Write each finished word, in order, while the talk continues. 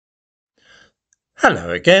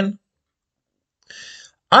Hello again.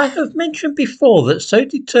 I have mentioned before that so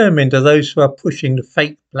determined are those who are pushing the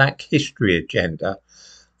fake black history agenda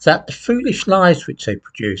that the foolish lies which they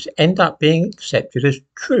produce end up being accepted as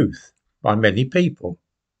truth by many people.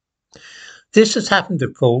 This has happened,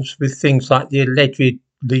 of course, with things like the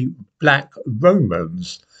allegedly black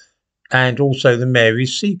Romans and also the Mary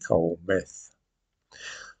Seacole myth.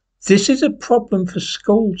 This is a problem for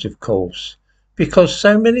schools, of course, because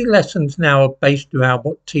so many lessons now are based around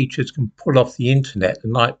what teachers can pull off the internet the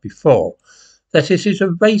night before that it is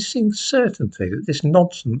a racing certainty that this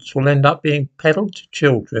nonsense will end up being peddled to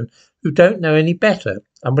children who don't know any better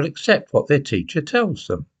and will accept what their teacher tells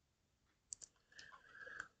them.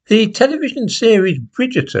 The television series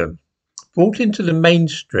Bridgerton brought into the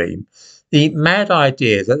mainstream the mad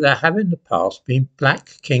idea that there have in the past been black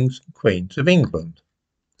kings and queens of England.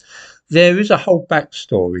 There is a whole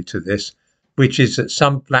backstory to this, which is that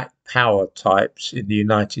some black power types in the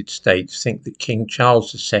United States think that King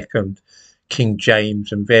Charles II, King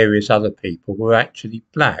James, and various other people were actually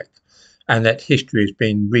black, and that history has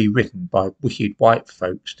been rewritten by wicked white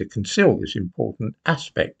folks to conceal this important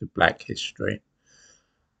aspect of black history.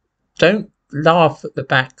 Don't laugh at the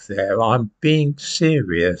back there, I'm being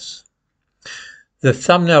serious. The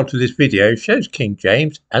thumbnail to this video shows King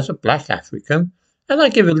James as a black African, and I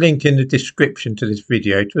give a link in the description to this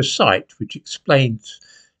video to a site which explains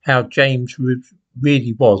how James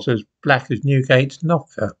really was as black as Newgate's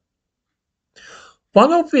knocker.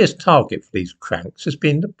 One obvious target for these cranks has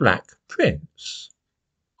been the Black Prince.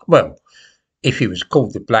 Well, if he was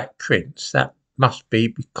called the Black Prince, that must be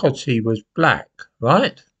because he was black,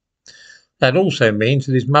 right? That also means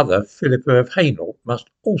that his mother, Philippa of Hainault, must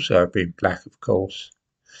also have been black, of course.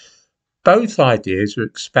 Both ideas are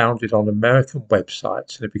expounded on American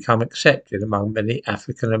websites and have become accepted among many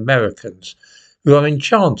African Americans who are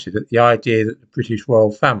enchanted at the idea that the British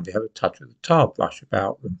royal family have a touch of the tar brush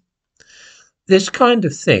about them. This kind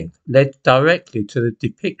of thing led directly to the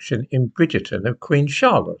depiction in Bridgerton of Queen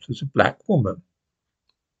Charlotte as a black woman.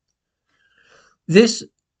 This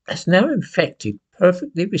has now infected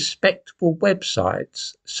perfectly respectable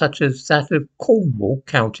websites such as that of Cornwall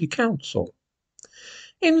County Council.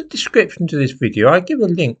 In the description to this video, I give a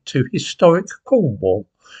link to Historic Cornwall,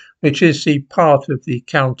 which is the part of the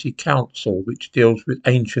county council which deals with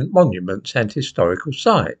ancient monuments and historical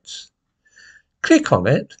sites. Click on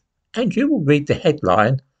it and you will read the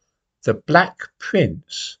headline, "The Black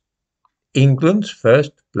Prince, England's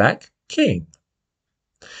First Black King."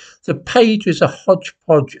 The page is a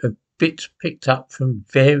hodgepodge of bits picked up from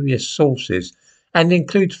various sources and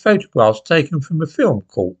includes photographs taken from a film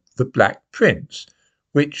called The Black Prince,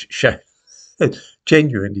 which shows a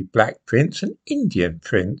genuinely black prince and Indian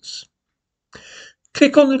prince.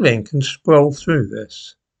 Click on the link and scroll through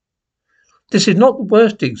this. This is not the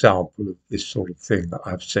worst example of this sort of thing that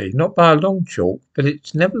I've seen, not by a long chalk, but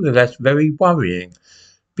it's nevertheless very worrying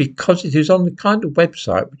because it is on the kind of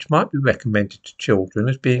website which might be recommended to children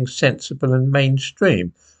as being sensible and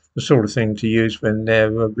mainstream, the sort of thing to use when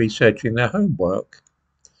they're researching their homework.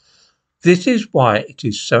 This is why it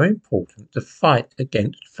is so important to fight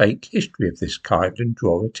against fake history of this kind and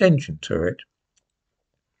draw attention to it.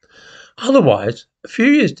 Otherwise, a few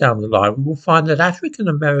years down the line, we will find that African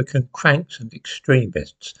American cranks and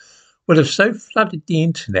extremists will have so flooded the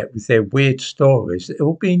internet with their weird stories that there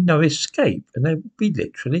will be no escape and they will be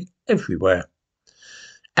literally everywhere.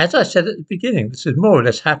 As I said at the beginning, this has more or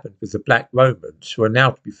less happened with the Black Romans, who are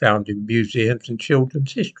now to be found in museums and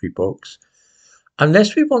children's history books.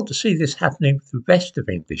 Unless we want to see this happening with the rest of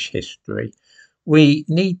English history, we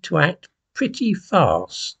need to act pretty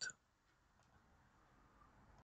fast.